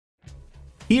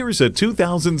Here's a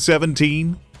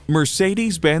 2017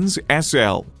 Mercedes-Benz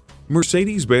SL.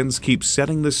 Mercedes-Benz keeps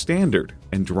setting the standard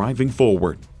and driving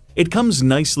forward. It comes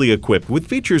nicely equipped with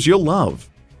features you'll love: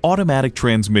 automatic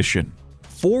transmission,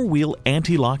 four-wheel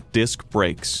anti-lock disc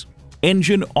brakes,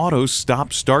 engine auto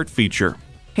stop-start feature,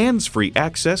 hands-free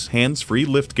access, hands-free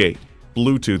liftgate,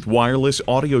 Bluetooth wireless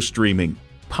audio streaming,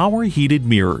 power heated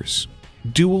mirrors,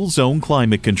 dual zone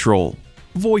climate control,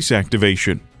 voice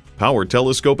activation, power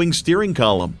telescoping steering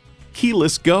column,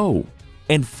 keyless go,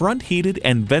 and front heated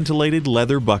and ventilated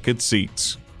leather bucket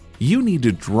seats. You need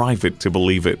to drive it to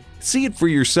believe it. See it for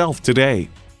yourself today.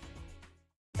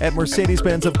 At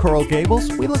Mercedes-Benz of Coral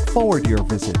Gables, we look forward to your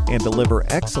visit and deliver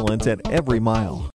excellence at every mile.